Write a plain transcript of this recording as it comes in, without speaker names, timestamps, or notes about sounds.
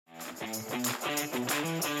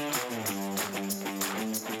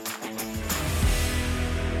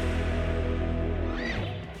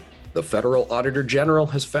The federal auditor general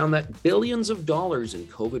has found that billions of dollars in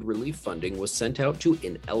COVID relief funding was sent out to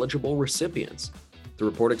ineligible recipients. The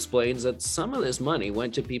report explains that some of this money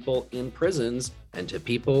went to people in prisons and to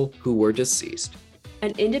people who were deceased.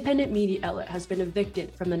 An independent media outlet has been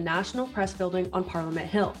evicted from the National Press Building on Parliament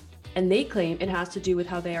Hill, and they claim it has to do with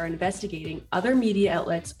how they are investigating other media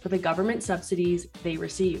outlets for the government subsidies they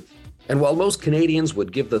receive. And while most Canadians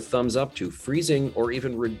would give the thumbs up to freezing or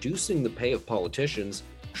even reducing the pay of politicians,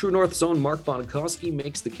 True North's own Mark Bonakoski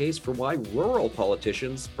makes the case for why rural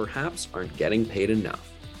politicians perhaps aren't getting paid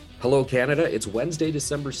enough. Hello, Canada. It's Wednesday,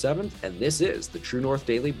 December 7th, and this is the True North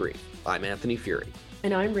Daily Brief. I'm Anthony Fury.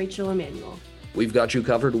 And I'm Rachel Emmanuel. We've got you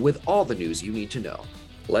covered with all the news you need to know.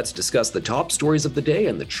 Let's discuss the top stories of the day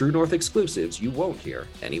and the True North exclusives you won't hear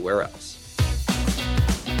anywhere else.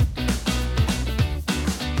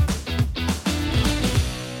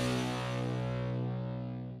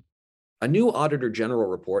 A new Auditor General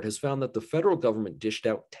report has found that the federal government dished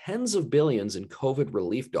out tens of billions in COVID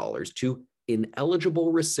relief dollars to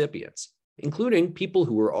ineligible recipients, including people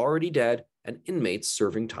who were already dead and inmates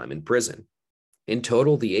serving time in prison. In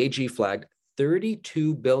total, the AG flagged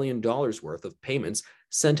 $32 billion worth of payments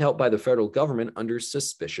sent out by the federal government under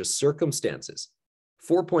suspicious circumstances,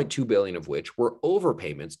 $4.2 billion of which were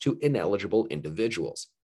overpayments to ineligible individuals.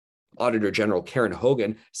 Auditor General Karen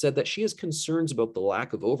Hogan said that she has concerns about the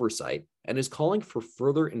lack of oversight and is calling for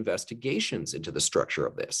further investigations into the structure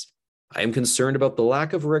of this. I am concerned about the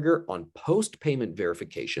lack of rigor on post-payment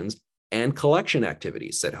verifications and collection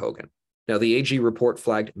activities, said Hogan. Now, the AG report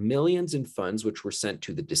flagged millions in funds which were sent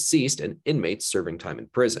to the deceased and inmates serving time in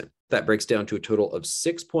prison. That breaks down to a total of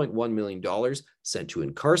 $6.1 million sent to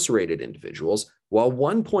incarcerated individuals, while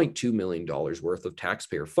 $1.2 million worth of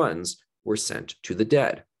taxpayer funds were sent to the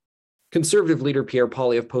dead. Conservative leader Pierre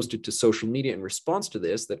Poilievre posted to social media in response to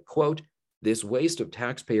this that, quote, "This waste of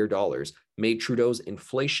taxpayer dollars made Trudeau's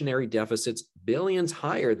inflationary deficits billions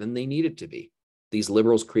higher than they needed to be. These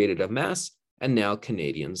Liberals created a mess, and now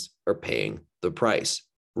Canadians are paying the price."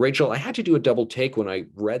 Rachel, I had to do a double take when I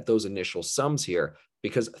read those initial sums here,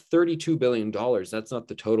 because $32 billion, that's not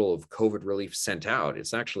the total of COVID relief sent out.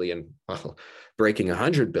 It's actually breaking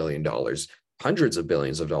 $100 billion. Hundreds of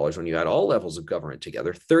billions of dollars when you add all levels of government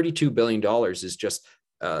together. $32 billion is just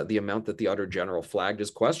the amount that the Auditor General flagged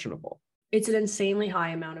as questionable. It's an insanely high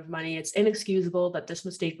amount of money. It's inexcusable that this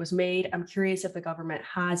mistake was made. I'm curious if the government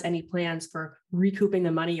has any plans for recouping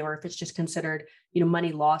the money, or if it's just considered,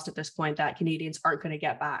 money lost at this point that Canadians aren't going to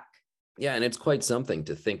get back. Yeah, and it's quite something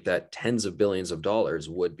to think that tens of billions of dollars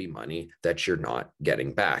would be money that you're not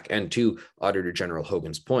getting back. And to Auditor General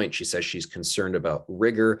Hogan's point, she says she's concerned about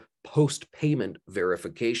rigor post-payment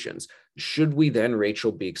verifications. Should we then,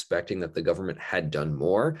 Rachel, be expecting that the government had done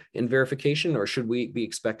more in verification, or should we be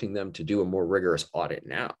expecting them to do a more rigorous audit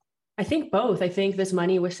now? I think both. I think this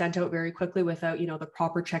money was sent out very quickly without, the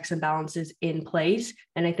proper checks and balances in place.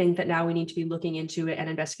 And I think that now we need to be looking into it and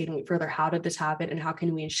investigating it further. How did this happen, and how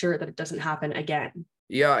can we ensure that it doesn't happen again?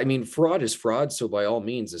 Yeah, I mean, fraud is fraud. So by all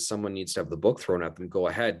means, if someone needs to have the book thrown at them, go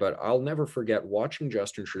ahead. But I'll never forget watching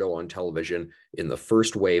Justin Trudeau on television in the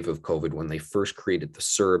first wave of COVID when they first created the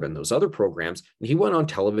CERB and those other programs. And he went on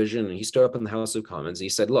television and he stood up in the House of Commons and he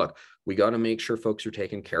said, look, we got to make sure folks are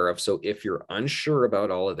taken care of. So if you're unsure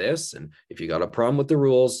about all of this, and if you got a problem with the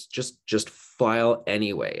rules, just file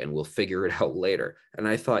anyway, and we'll figure it out later. And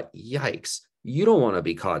I thought, yikes, you don't want to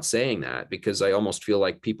be caught saying that, because I almost feel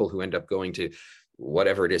like people who end up going to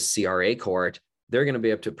whatever it is, CRA court, they're going to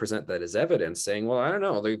be able to present that as evidence saying, well, I don't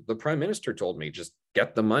know, the prime minister told me, just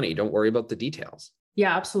get the money. Don't worry about the details.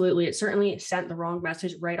 Yeah, absolutely. It certainly sent the wrong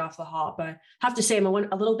message right off the hop. But I have to say, I'm a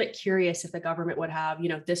little bit curious if the government would have,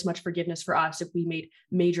 this much forgiveness for us if we made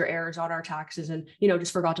major errors on our taxes and,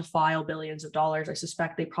 just forgot to file billions of dollars. I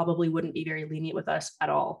suspect they probably wouldn't be very lenient with us at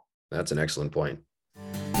all. That's an excellent point.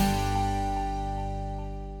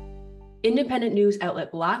 Independent news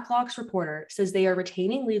outlet Blacklock's reporter says they are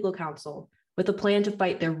retaining legal counsel with a plan to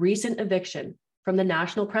fight their recent eviction from the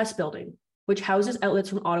National Press Building, which houses outlets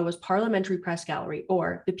from Ottawa's Parliamentary Press Gallery,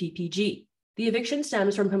 or the PPG. The eviction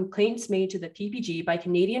stems from complaints made to the PPG by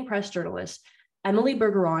Canadian press journalists Emily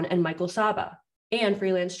Bergeron and Michael Saba, and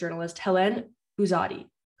freelance journalist Helen Bouzadi,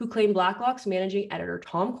 who claim Blacklock's managing editor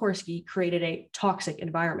Tom Korski created a toxic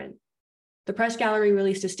environment. The press gallery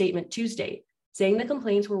released a statement Tuesday saying the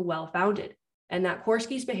complaints were well-founded and that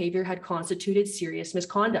Korski's behavior had constituted serious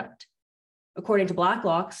misconduct. According to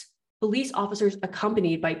Blacklock's, police officers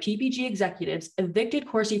accompanied by PPG executives evicted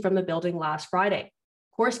Korski from the building last Friday.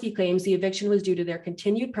 Korski claims the eviction was due to their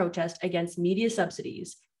continued protest against media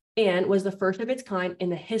subsidies and was the first of its kind in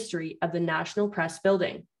the history of the National Press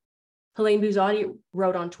Building. Helene Buzotti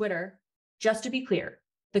wrote on Twitter, "Just to be clear,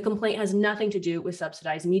 the complaint has nothing to do with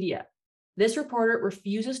subsidized media. This reporter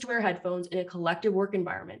refuses to wear headphones in a collective work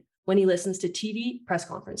environment when he listens to TV press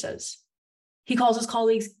conferences. He calls his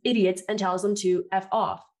colleagues idiots and tells them to F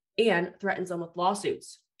off and threatens them with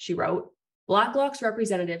lawsuits," she wrote. Blacklock's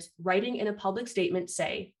representatives, writing in a public statement,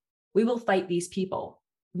 say, "We will fight these people.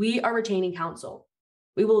 We are retaining counsel.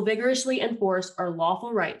 We will vigorously enforce our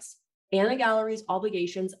lawful rights and the gallery's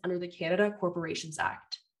obligations under the Canada Corporations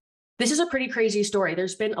Act." This is a pretty crazy story.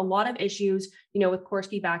 There's been a lot of issues, with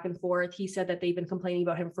Korski back and forth. He said that they've been complaining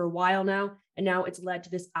about him for a while now, and now it's led to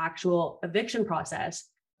this actual eviction process.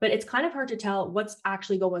 But it's kind of hard to tell what's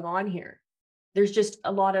actually going on here. There's just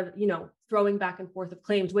a lot of, throwing back and forth of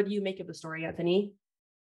claims. What do you make of the story, Anthony?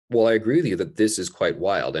 Well, I agree with you that this is quite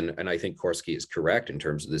wild. And I think Korski is correct in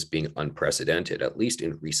terms of this being unprecedented, at least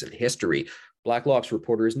in recent history. Blacklock's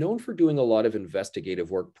reporter is known for doing a lot of investigative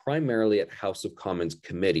work, primarily at House of Commons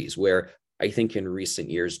committees, where I think in recent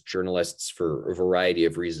years, journalists, for a variety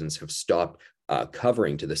of reasons, have stopped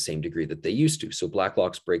covering to the same degree that they used to. So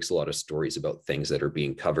Blacklock's breaks a lot of stories about things that are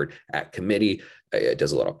being covered at committee. It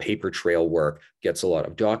does a lot of paper trail work, gets a lot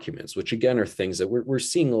of documents, which again are things that we're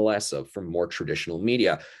seeing less of from more traditional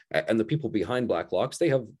media. And the people behind Blacklock's, they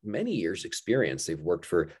have many years experience. They've worked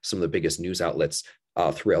for some of the biggest news outlets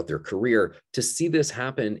throughout their career. To see this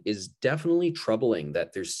happen is definitely troubling,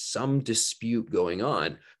 that there's some dispute going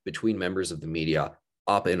on between members of the media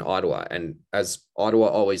up in Ottawa. And as Ottawa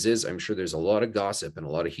always is, I'm sure there's a lot of gossip and a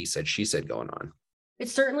lot of he said, she said going on.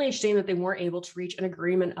 It's certainly a shame that they weren't able to reach an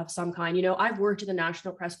agreement of some kind. I've worked in the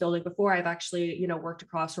National Press Building before. I've actually, worked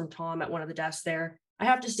across from Tom at one of the desks there. I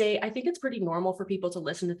have to say, I think it's pretty normal for people to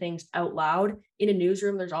listen to things out loud. In a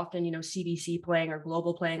newsroom, there's often, CBC playing or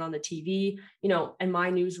Global playing on the TV. In my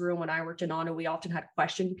newsroom, when I worked in Ottawa, we often had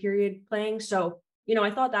question period playing. So, I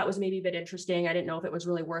thought that was maybe a bit interesting. I didn't know if it was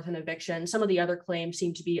really worth an eviction. Some of the other claims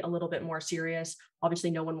seem to be a little bit more serious.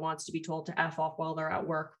 Obviously, no one wants to be told to F off while they're at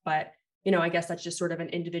work, but I guess that's just sort of an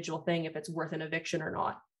individual thing if it's worth an eviction or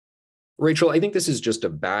not. Rachel, I think this is just a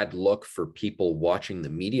bad look for people watching the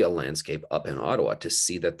media landscape up in Ottawa to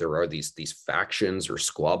see that there are these factions or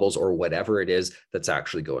squabbles or whatever it is that's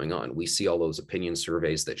actually going on. We see all those opinion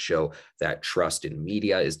surveys that show that trust in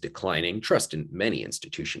media is declining. Trust in many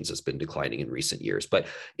institutions has been declining in recent years, but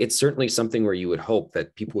it's certainly something where you would hope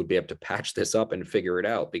that people would be able to patch this up and figure it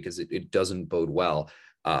out, because it doesn't bode well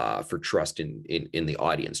for trust in the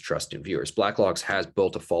audience, trust in viewers. Blacklock's has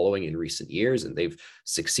built a following in recent years, and they've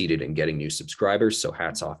succeeded in getting new subscribers. So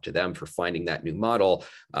hats off to them for finding that new model.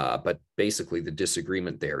 But basically, the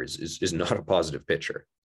disagreement there is not a positive picture.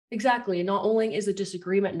 Exactly. Not only is the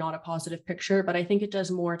disagreement not a positive picture, but I think it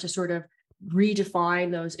does more to sort of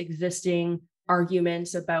redefine those existing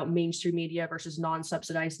arguments about mainstream media versus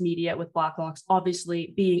non-subsidized media, with Blacklock's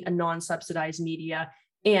obviously being a non-subsidized media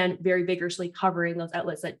and very vigorously covering those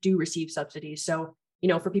outlets that do receive subsidies. So,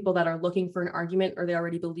 for people that are looking for an argument or they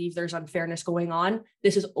already believe there's unfairness going on,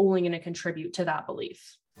 this is only going to contribute to that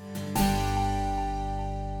belief.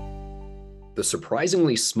 The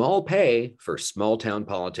surprisingly small pay for small town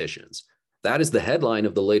politicians. That is the headline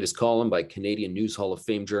of the latest column by Canadian News Hall of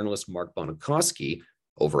Fame journalist Mark Bonakoski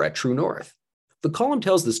over at True North. The column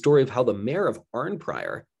tells the story of how the mayor of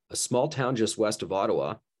Arnprior, a small town just west of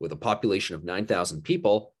Ottawa with a population of 9,000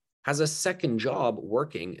 people, has a second job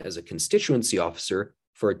working as a constituency officer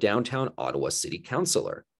for a downtown Ottawa city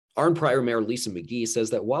councillor. Arnprior Mayor Lisa McGee says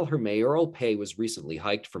that while her mayoral pay was recently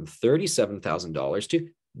hiked from $37,000 to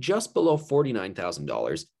just below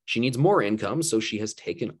 $49,000, she needs more income, so she has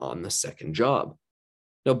taken on the second job.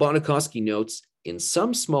 Now, Bonakoski notes, in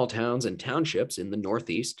some small towns and townships in the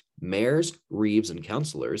Northeast, mayors, reeves, and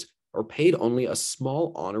councillors are paid only a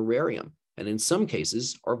small honorarium, and in some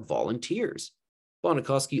cases are volunteers.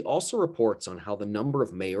 Bonakoski also reports on how the number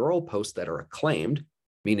of mayoral posts that are acclaimed,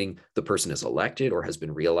 meaning the person is elected or has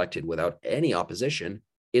been reelected without any opposition,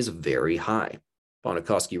 is very high.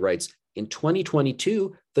 Bonakoski writes, in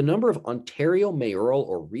 2022, the number of Ontario mayoral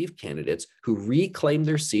or reeve candidates who reclaimed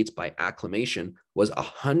their seats by acclamation was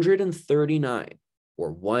 139,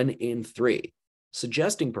 or 1 in 3,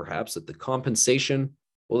 suggesting perhaps that the compensation,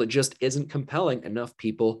 well, it just isn't compelling enough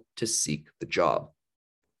people to seek the job.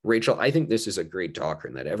 Rachel, I think this is a great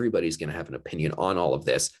doctrine that everybody's going to have an opinion on all of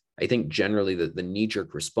this. I think generally the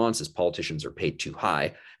knee-jerk response is politicians are paid too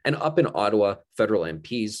high. And up in Ottawa, federal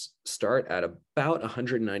MPs start at about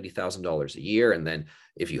 $190,000 a year. And then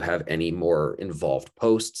if you have any more involved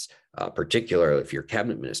posts, particularly if you're a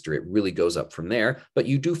cabinet minister, it really goes up from there. But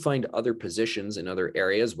you do find other positions in other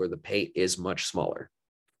areas where the pay is much smaller.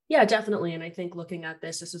 Yeah, definitely. And I think looking at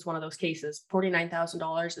this is one of those cases.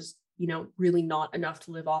 $49,000 is, really not enough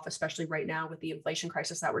to live off, especially right now with the inflation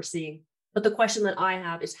crisis that we're seeing. But the question that I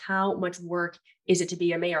have is, how much work is it to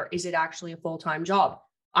be a mayor? Is it actually a full-time job?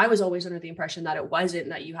 I was always under the impression that it wasn't,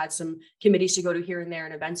 that you had some committees to go to here and there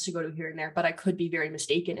and events to go to here and there, but I could be very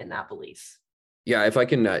mistaken in that belief. Yeah, if I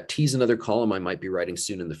can tease another column I might be writing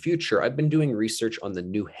soon in the future, I've been doing research on the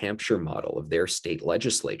New Hampshire model of their state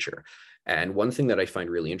legislature. And one thing that I find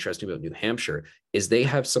really interesting about New Hampshire is they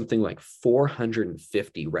have something like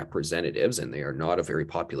 450 representatives, and they are not a very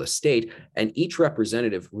populous state. And each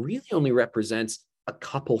representative really only represents a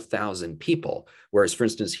couple thousand people. Whereas, for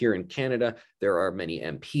instance, here in Canada, there are many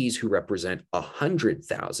MPs who represent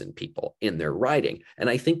 100,000 people in their riding. And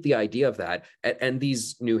I think the idea of that, and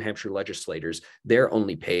these New Hampshire legislators, they're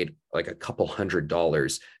only paid like a couple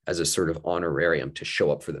 $100 as a sort of honorarium to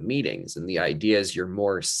show up for the meetings. And the idea is you're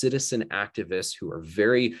more citizen activists who are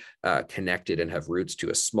very connected and have roots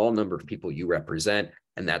to a small number of people you represent.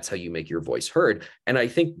 And that's how you make your voice heard. And I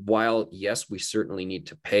think while, yes, we certainly need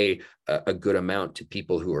to pay a good amount to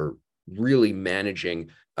people who are really managing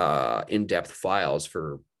in-depth files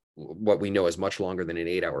for what we know is much longer than an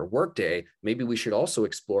 8-hour workday, maybe we should also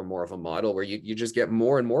explore more of a model where you just get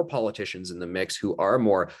more and more politicians in the mix who are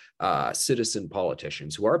more citizen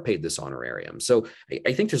politicians who are paid this honorarium. So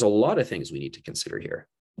I think there's a lot of things we need to consider here.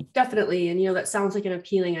 Definitely. And, that sounds like an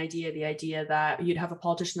appealing idea, the idea that you'd have a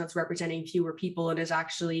politician that's representing fewer people and is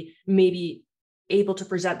actually maybe able to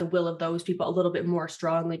present the will of those people a little bit more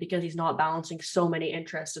strongly because he's not balancing so many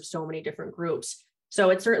interests of so many different groups. So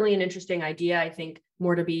it's certainly an interesting idea, I think,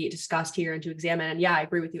 more to be discussed here and to examine. And yeah, I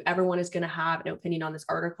agree with you. Everyone is going to have an opinion on this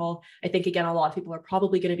article. I think, again, a lot of people are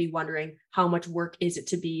probably going to be wondering how much work is it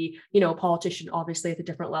to be, a politician, obviously at the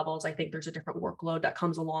different levels. I think there's a different workload that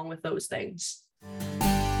comes along with those things.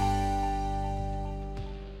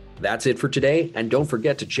 That's it for today. And don't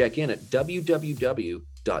forget to check in at www.tnc.news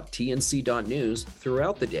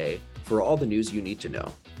throughout the day for all the news you need to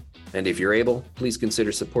know. And if you're able, please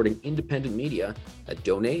consider supporting independent media at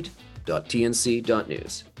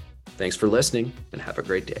donate.tnc.news. Thanks for listening and have a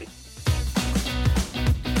great day.